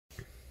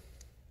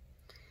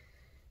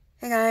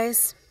Hey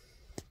guys,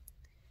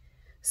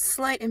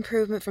 slight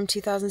improvement from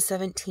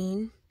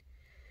 2017.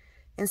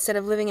 Instead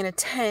of living in a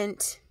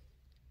tent,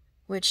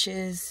 which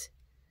is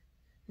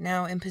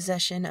now in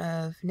possession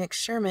of Nick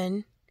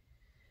Sherman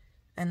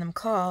and them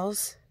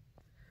calls,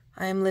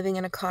 I am living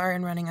in a car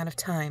and running out of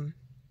time.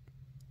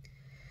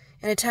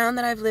 In a town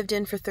that I've lived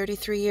in for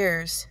 33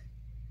 years,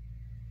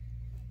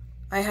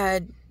 I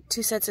had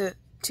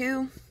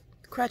two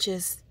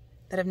crutches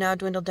that have now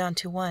dwindled down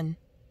to one.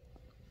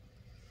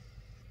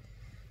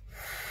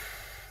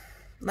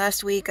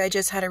 Last week, I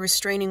just had a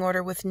restraining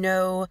order with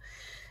no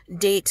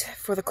date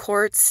for the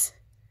courts,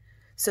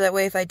 so that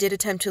way if I did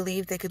attempt to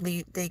leave,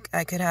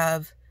 I could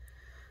have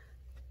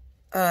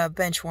a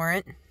bench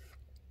warrant.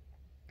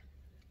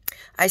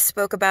 I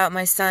spoke about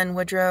my son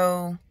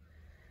Woodrow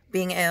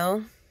being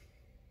ill,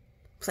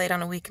 played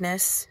on a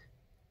weakness,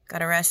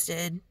 got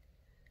arrested,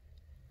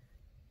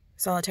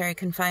 solitary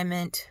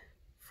confinement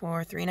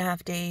for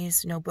 3.5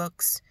 days, no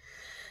books,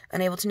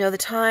 unable to know the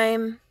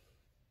time,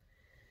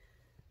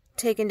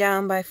 taken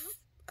down by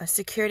a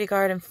security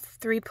guard and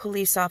 3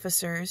 police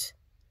officers,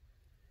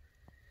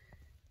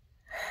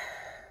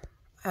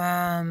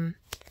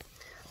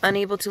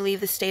 unable to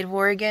leave the state of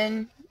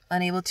Oregon,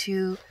 unable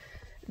to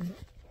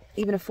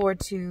even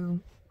afford to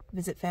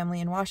visit family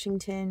in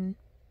Washington,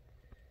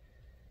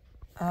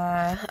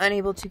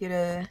 unable to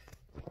get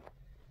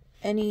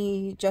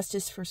any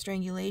justice for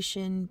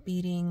strangulation,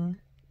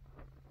 beating,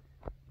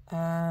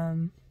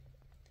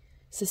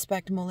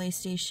 suspect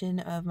molestation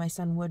of my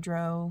son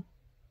Woodrow,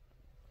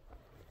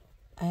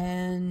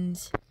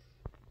 and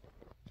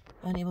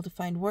unable to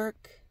find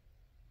work.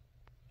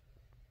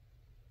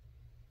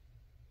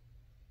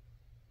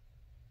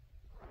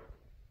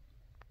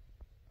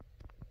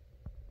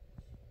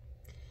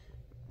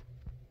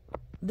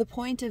 The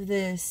point of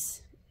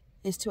this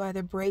is to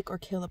either break or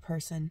kill a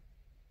person.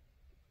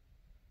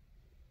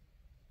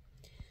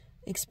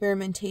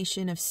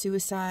 Experimentation of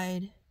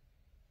suicide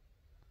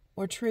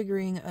or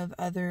triggering of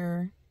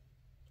other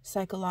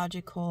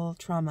psychological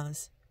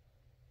traumas.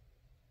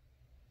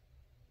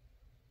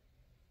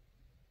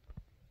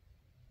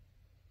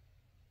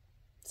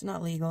 It's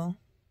not legal.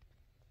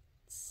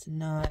 It's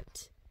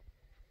not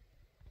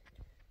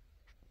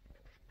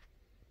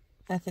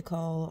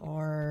ethical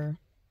or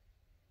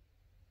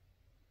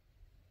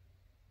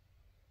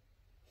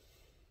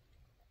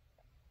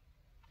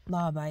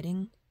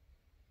law-abiding.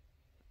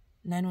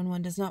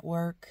 911 does not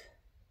work.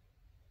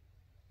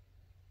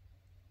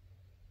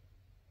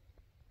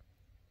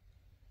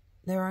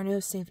 There are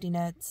no safety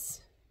nets.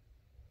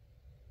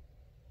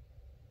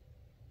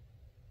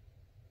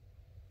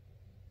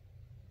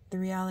 The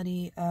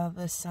reality of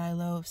a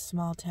silo of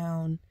small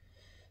town,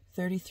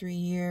 33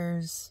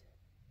 years,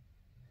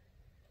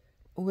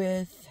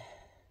 with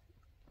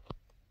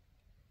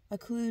a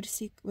clued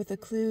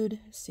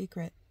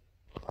secret.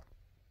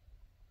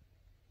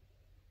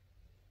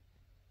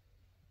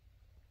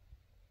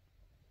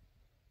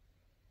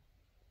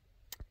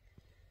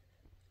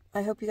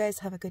 I hope you guys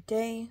have a good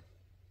day.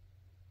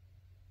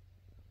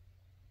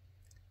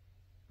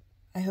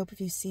 I hope if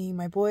you see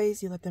my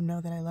boys, you let them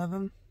know that I love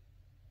them.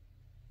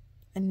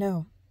 And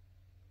no,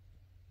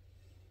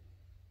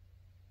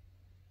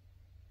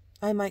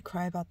 I might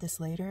cry about this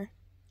later,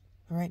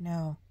 but right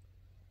now,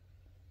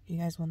 you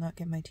guys will not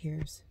get my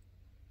tears.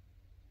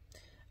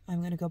 I'm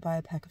going to go buy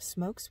a pack of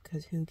smokes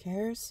because who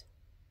cares?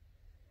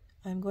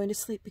 I'm going to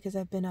sleep because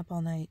I've been up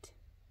all night.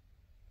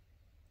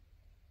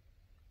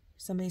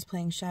 Somebody's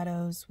playing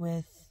shadows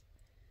with,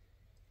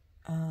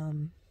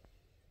 in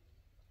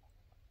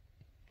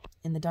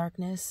the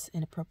darkness,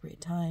 inappropriate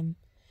time,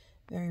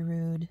 very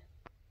rude.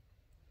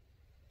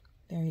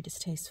 Very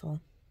distasteful.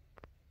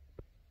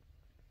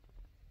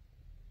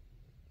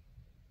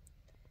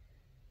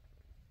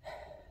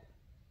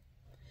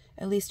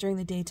 At least during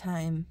the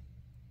daytime,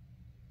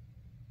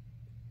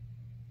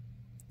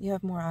 you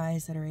have more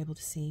eyes that are able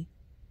to see.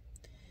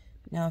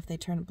 Now, if they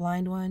turn a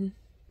blind one,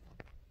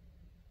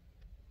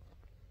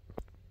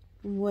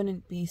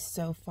 wouldn't be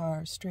so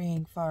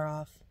straying far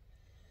off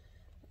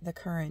the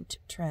current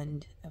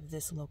trend of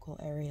this local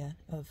area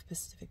of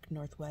Pacific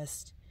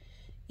Northwest,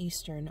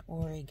 Eastern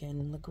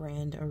Oregon, La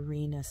Grande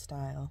Arena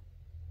style,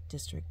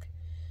 District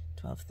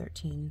 12,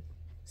 13,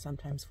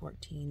 sometimes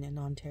 14 in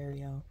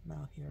Ontario,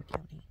 Malheur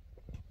County.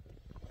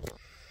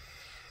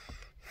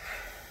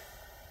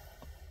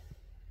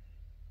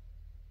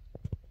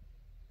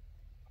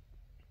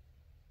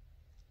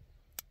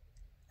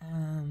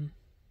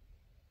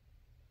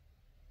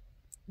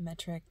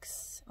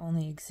 Metrics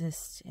only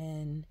exist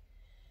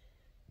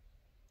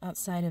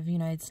outside of the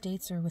United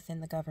States or within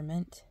the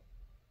government.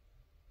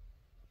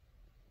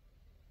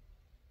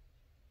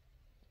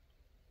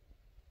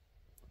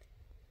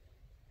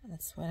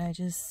 That's what I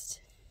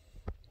just...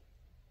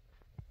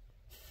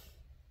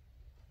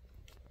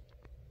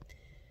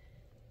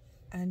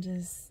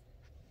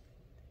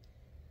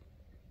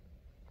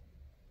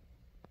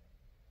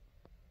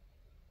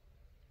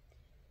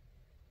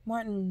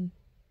 Martin,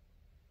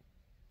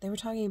 they were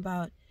talking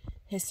about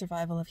his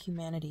survival of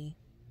humanity.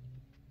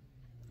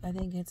 I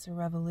think it's a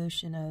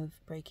revolution of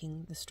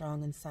breaking the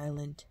strong and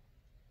silent.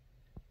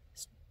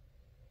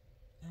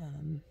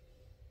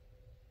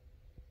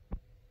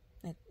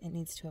 It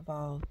needs to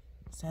evolve.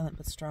 Silent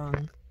but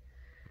strong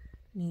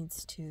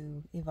needs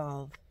to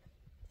evolve.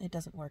 It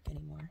doesn't work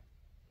anymore.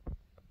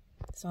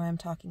 So I'm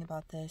talking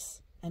about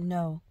this. And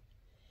no,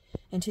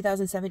 in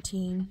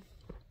 2017,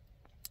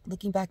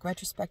 looking back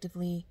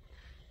retrospectively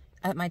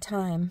at my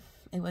time,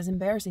 it was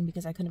embarrassing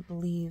because I couldn't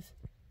believe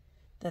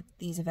that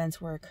these events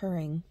were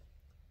occurring.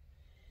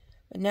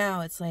 But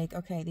now it's like,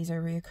 okay, these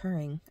are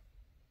reoccurring.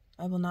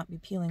 I will not be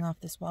peeling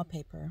off this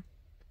wallpaper.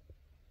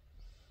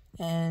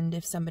 And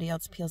if somebody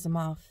else peels them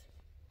off,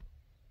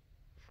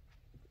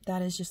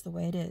 that is just the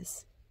way it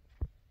is.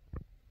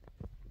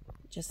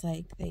 Just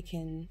like they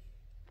can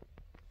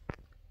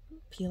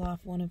peel off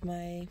one of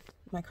my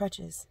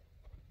crutches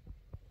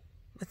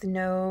with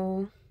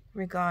no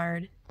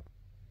regard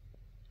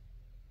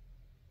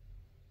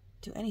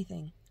to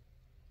anything,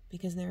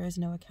 because there is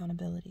no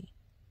accountability.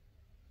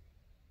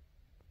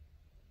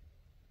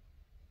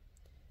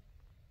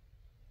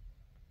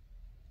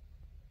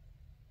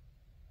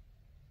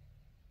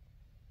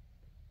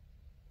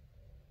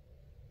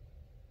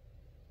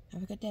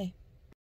 Have a good day.